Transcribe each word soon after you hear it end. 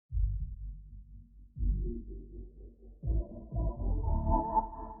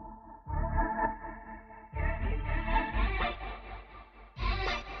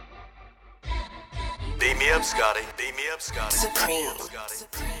me up, Scotty. Beat me up, Scotty. Supreme.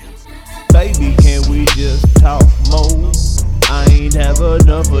 Baby, can we just talk more? I ain't have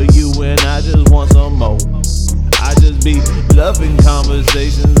enough of you and I just want some more. I just be loving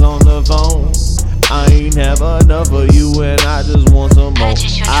conversations on the phone. I ain't have enough of you and I just want some more.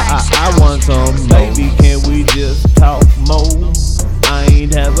 I want some more. Baby, can we just talk more? I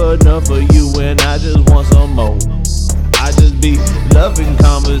ain't have enough of you and I just want some more. I just be loving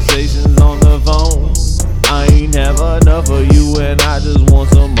conversations on the phone. I ain't have enough of you and I just want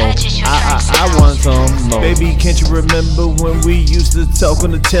some more. I want some more. Baby, can't you remember when we used to talk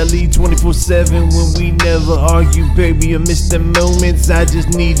on the telly 24/7 when we never argue, baby? I miss the moments, I just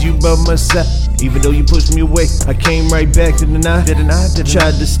need you by my side. Even though you pushed me away, I came right back to the night.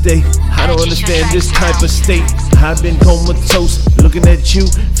 Tried to stay, I don't understand this type of state. I've been comatose, looking at you,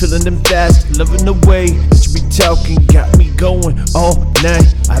 feeling them thighs, loving the way that you be talking, got me going all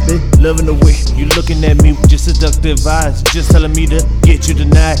night. I've been loving the way you looking at me with your seductive eyes, just telling me to get you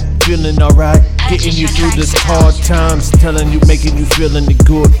tonight. Feeling alright, getting you through this hard times, telling you, making you feeling it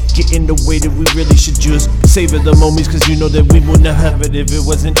good. Getting the way that we really should just savor the moments, cause you know that we would never have it if it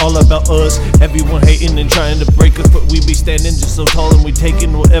wasn't all about us. Everyone hating and trying to break us, but we be standing just so tall and we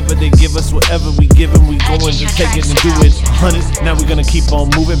taking whatever they give us, whatever we give them, we going to take it and do it 100. Now we gonna keep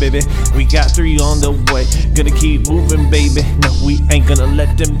on moving, baby. We got 3 on the way, gonna keep moving, baby. No, we ain't gonna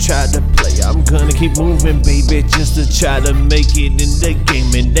let them try to play. I'm gonna keep moving, baby, just to try to make it in the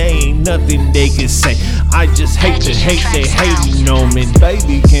game, and they ain't nothing they can say. I just hate they hating on me.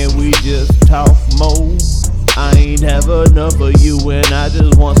 Baby, can we just talk more? I ain't have enough of you and I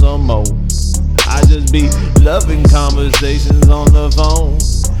just want some more. I just be loving conversations on the phone.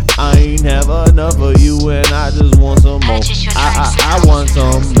 I ain't have enough of you and I just want some more. I want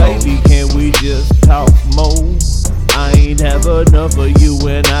some more. Baby, can we just talk more? I ain't have enough of you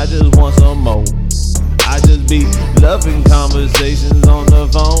and I just want some more. I just be loving conversations on the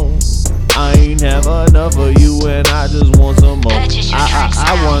phone. I ain't have enough of you and I just want some more.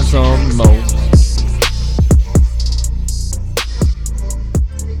 I want some more.